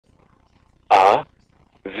A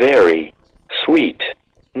very sweet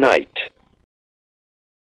night.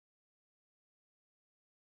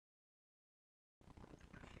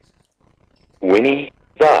 Winnie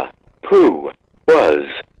the Pooh was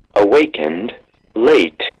awakened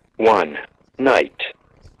late one night.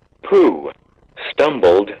 Pooh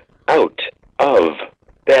stumbled out of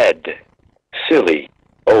bed. Silly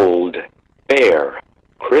old bear.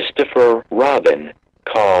 Christopher Robin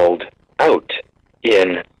called out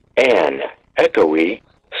in an echoey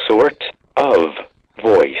sort of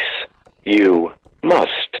voice. You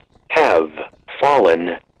must have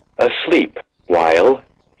fallen asleep while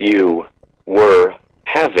you were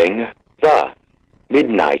having the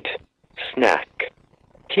midnight snack.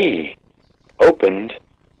 He opened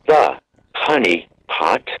the honey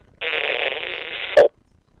pot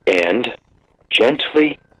and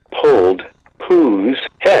gently pulled Pooh's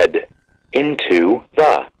head into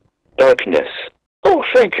the darkness. Oh,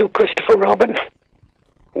 thank you, Christopher Robin.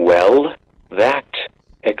 Well, that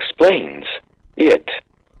explains it,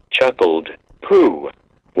 chuckled Pooh,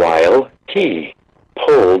 while he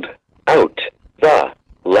pulled out the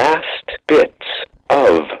last bits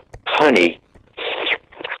of honey.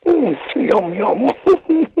 Yum, yum.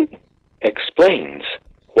 Explains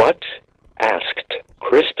what? Asked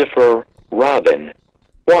Christopher Robin.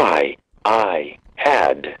 Why, I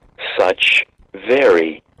had such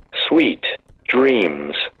very sweet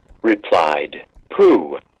dreams, replied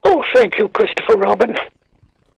Pooh. Oh, thank you, Christopher Robin.